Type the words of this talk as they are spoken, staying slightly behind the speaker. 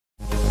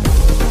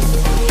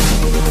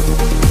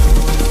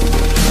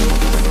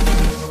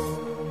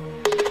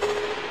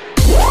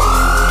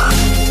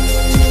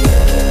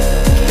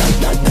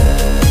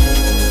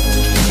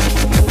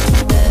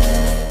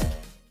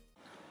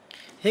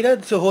Hey guys,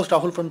 this is your host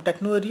Rahul from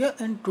Techno Area,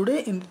 and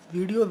today in this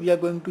video we are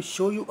going to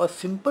show you a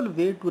simple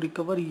way to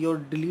recover your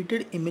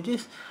deleted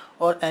images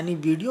or any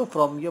video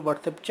from your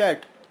WhatsApp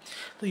chat.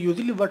 So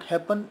usually what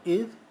happens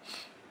is,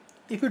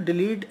 if you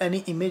delete any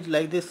image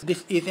like this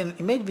is an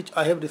image which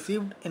I have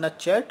received in a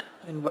chat,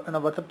 in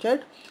a WhatsApp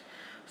chat.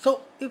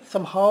 So if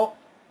somehow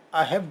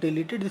I have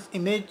deleted this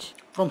image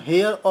from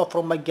here or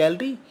from my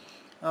gallery,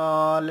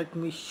 let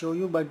me show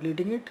you by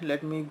deleting it.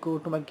 Let me go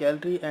to my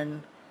gallery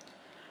and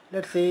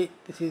let's say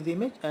this is the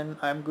image and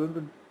I am going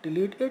to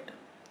delete it.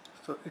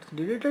 So it's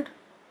deleted.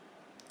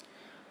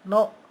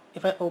 Now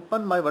if I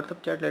open my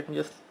WhatsApp chat, let me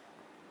just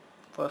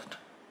first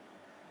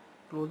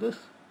close this.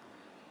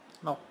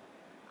 Now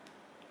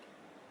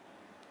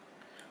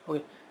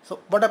okay, so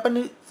what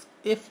happens is,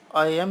 if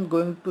I am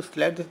going to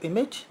select this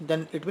image,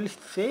 then it will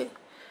say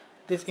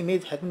this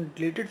image has been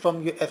deleted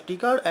from your SD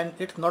card and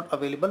it's not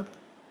available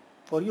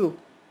for you.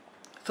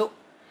 So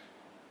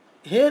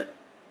here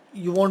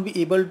you won't be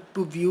able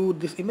to view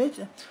this image,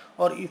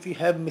 or if you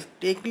have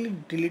mistakenly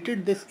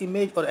deleted this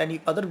image or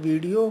any other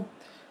video,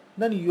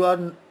 then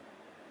you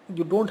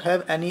don't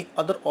have any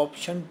other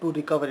option to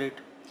recover it.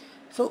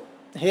 So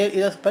here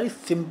is a very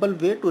simple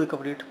way to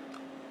recover it.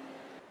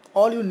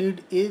 All you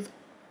need is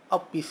a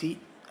PC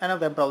and a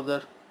web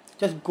browser.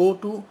 Just go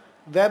to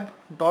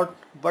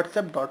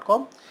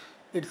web.whatsapp.com.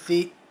 It's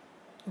the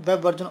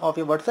web version of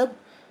your WhatsApp.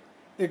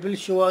 It will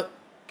show a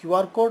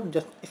QR code.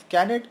 Just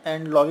scan it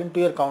and log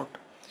into your account.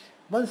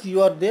 Once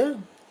you are there,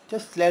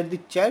 just select the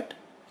chat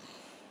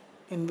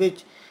in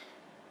which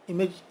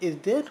image is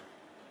there,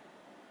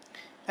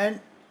 and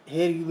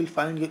here you will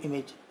find your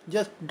image.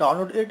 Just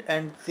download it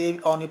and save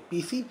it on your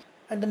PC,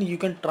 and then you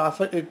can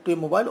transfer it to a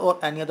mobile or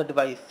any other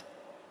device.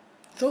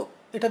 So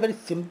it's a very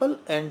simple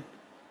and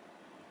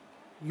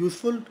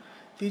useful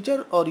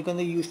feature, or you can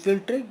use useful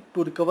trick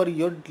to recover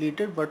your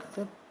deleted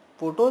WhatsApp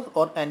photos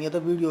or any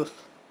other videos.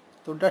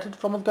 So that's it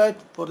from us guys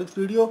for this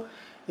video.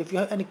 If you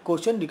have any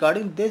question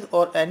regarding this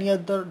or any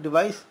other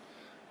device,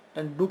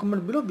 then do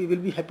comment below. We will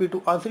be happy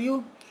to answer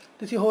you.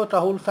 This is your host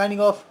Rahul signing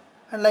off,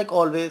 and like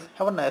always,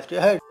 have a nice day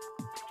ahead.